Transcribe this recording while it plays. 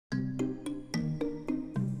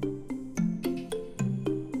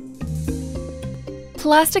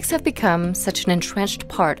Plastics have become such an entrenched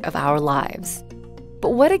part of our lives.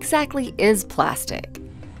 But what exactly is plastic?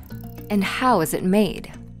 And how is it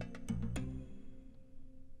made?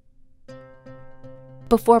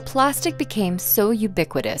 Before plastic became so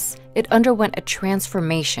ubiquitous, it underwent a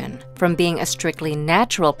transformation from being a strictly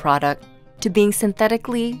natural product to being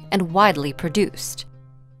synthetically and widely produced.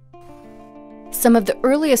 Some of the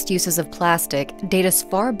earliest uses of plastic date as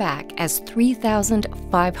far back as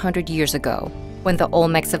 3,500 years ago, when the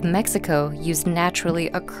Olmecs of Mexico used naturally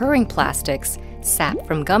occurring plastics, sap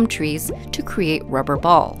from gum trees, to create rubber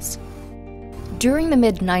balls. During the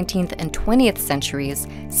mid-19th and 20th centuries,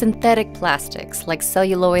 synthetic plastics like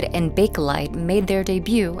celluloid and bakelite made their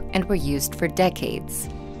debut and were used for decades.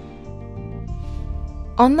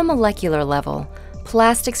 On the molecular level,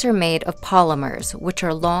 plastics are made of polymers, which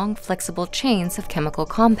are long, flexible chains of chemical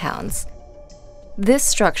compounds. This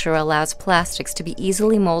structure allows plastics to be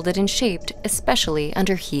easily molded and shaped, especially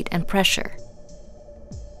under heat and pressure.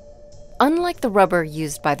 Unlike the rubber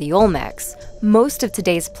used by the Olmecs, most of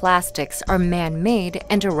today's plastics are man-made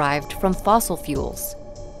and derived from fossil fuels.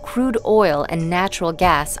 Crude oil and natural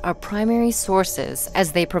gas are primary sources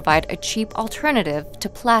as they provide a cheap alternative to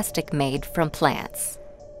plastic made from plants.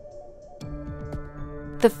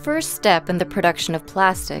 The first step in the production of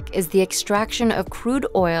plastic is the extraction of crude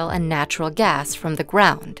oil and natural gas from the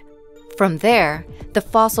ground. From there, the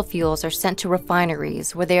fossil fuels are sent to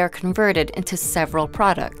refineries where they are converted into several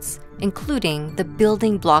products, including the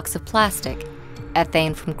building blocks of plastic,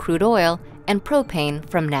 ethane from crude oil and propane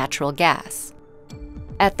from natural gas.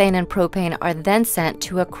 Ethane and propane are then sent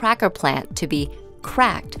to a cracker plant to be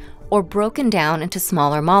cracked or broken down into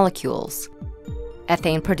smaller molecules.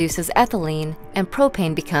 Ethane produces ethylene, and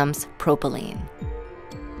propane becomes propylene.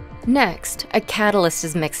 Next, a catalyst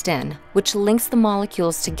is mixed in, which links the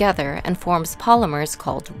molecules together and forms polymers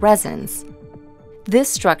called resins. This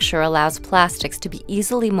structure allows plastics to be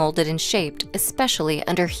easily molded and shaped, especially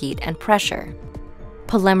under heat and pressure.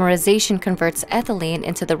 Polymerization converts ethylene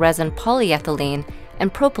into the resin polyethylene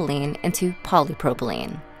and propylene into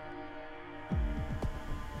polypropylene.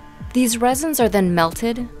 These resins are then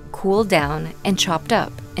melted, cooled down, and chopped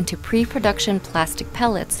up into pre-production plastic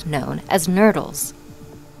pellets known as nurdles.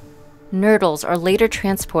 Nurdles are later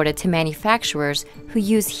transported to manufacturers who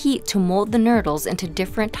use heat to mold the nurdles into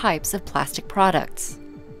different types of plastic products.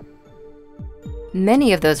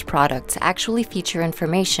 Many of those products actually feature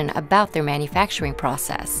information about their manufacturing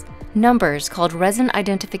process. Numbers called resin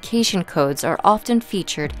identification codes are often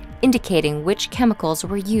featured, indicating which chemicals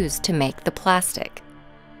were used to make the plastic.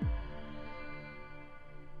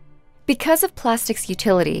 Because of plastic's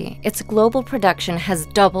utility, its global production has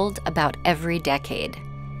doubled about every decade.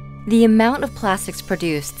 The amount of plastics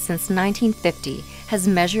produced since 1950 has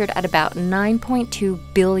measured at about 9.2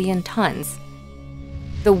 billion tons,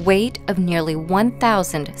 the weight of nearly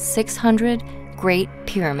 1,600 Great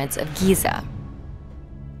Pyramids of Giza.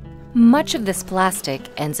 Much of this plastic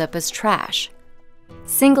ends up as trash.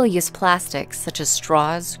 Single-use plastics such as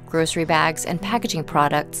straws, grocery bags, and packaging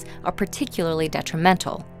products are particularly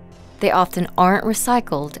detrimental. They often aren't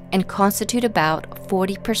recycled and constitute about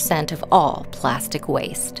 40% of all plastic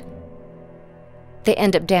waste. They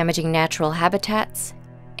end up damaging natural habitats,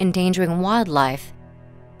 endangering wildlife,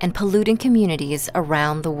 and polluting communities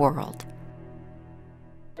around the world.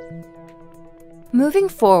 Moving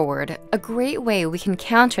forward, a great way we can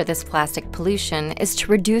counter this plastic pollution is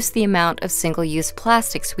to reduce the amount of single-use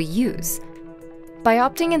plastics we use. By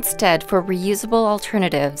opting instead for reusable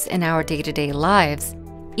alternatives in our day-to-day lives,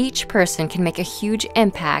 each person can make a huge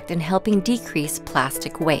impact in helping decrease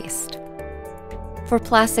plastic waste. For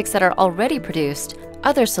plastics that are already produced,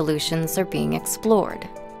 other solutions are being explored.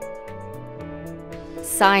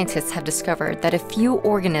 Scientists have discovered that a few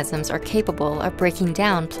organisms are capable of breaking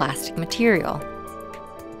down plastic material.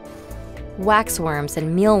 Waxworms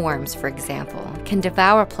and mealworms, for example, can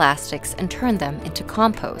devour plastics and turn them into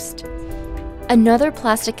compost. Another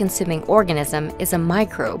plastic-consuming organism is a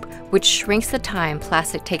microbe, which shrinks the time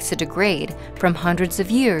plastic takes to degrade from hundreds of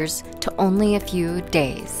years to only a few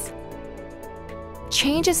days.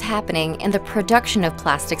 Change is happening in the production of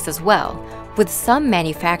plastics as well, with some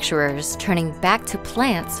manufacturers turning back to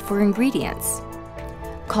plants for ingredients.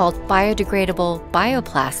 Called biodegradable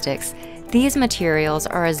bioplastics, these materials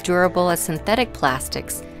are as durable as synthetic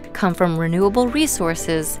plastics, come from renewable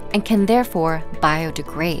resources, and can therefore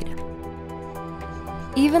biodegrade.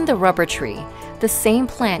 Even the rubber tree, the same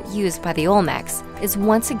plant used by the Olmecs, is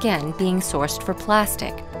once again being sourced for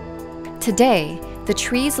plastic. Today, the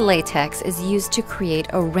tree's latex is used to create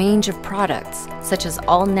a range of products, such as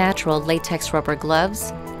all-natural latex rubber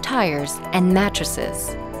gloves, tires, and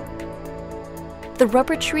mattresses. The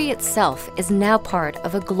rubber tree itself is now part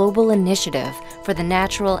of a global initiative for the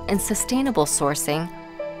natural and sustainable sourcing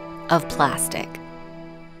of plastic.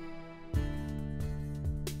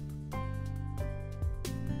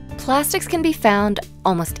 Plastics can be found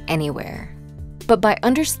almost anywhere, but by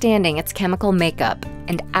understanding its chemical makeup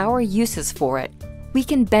and our uses for it, we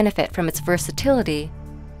can benefit from its versatility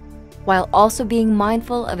while also being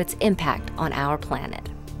mindful of its impact on our planet.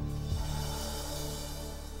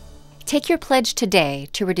 Take your pledge today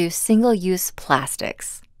to reduce single-use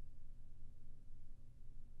plastics.